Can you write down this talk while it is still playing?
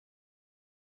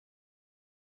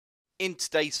In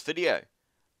today's video,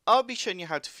 I'll be showing you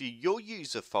how to view your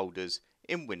user folders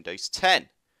in Windows 10.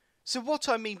 So what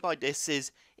I mean by this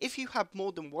is, if you have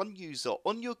more than one user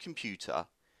on your computer,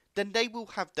 then they will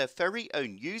have their very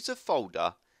own user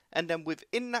folder, and then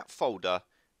within that folder,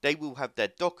 they will have their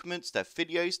documents, their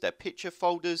videos, their picture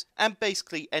folders, and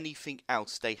basically anything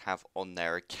else they have on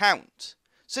their account.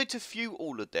 So to view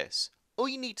all of this, all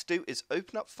you need to do is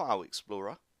open up File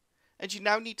Explorer, and you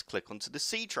now need to click onto the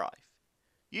C drive.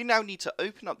 You now need to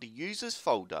open up the users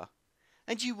folder,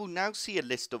 and you will now see a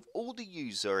list of all the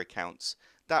user accounts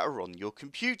that are on your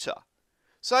computer.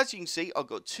 So as you can see, I've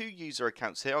got two user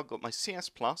accounts here. I've got my CS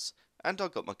Plus and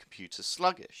I've got my Computer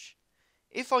Sluggish.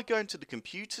 If I go into the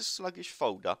Computer Sluggish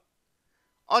folder,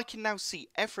 I can now see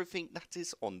everything that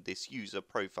is on this user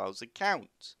profiles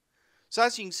account. So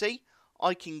as you can see,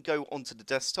 I can go onto the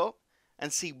desktop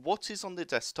and see what is on the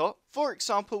desktop. For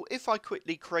example, if I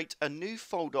quickly create a new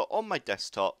folder on my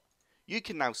desktop, you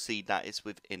can now see that it's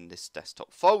within this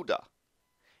desktop folder.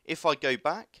 If I go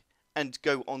back and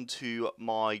go onto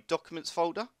my documents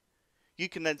folder, you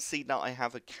can then see that I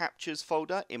have a captures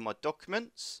folder in my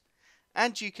documents,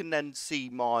 and you can then see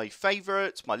my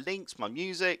favorites, my links, my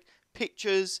music,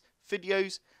 pictures,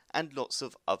 videos, and lots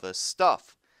of other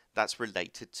stuff that's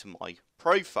related to my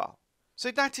profile. So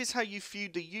that is how you view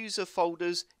the user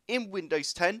folders in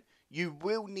Windows 10. You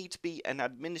will need to be an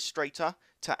administrator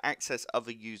to access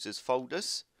other users'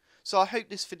 folders. So I hope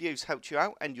this video has helped you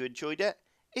out and you enjoyed it.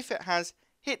 If it has,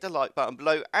 hit the like button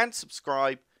below and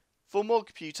subscribe for more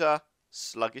Computer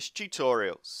Sluggish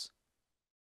tutorials.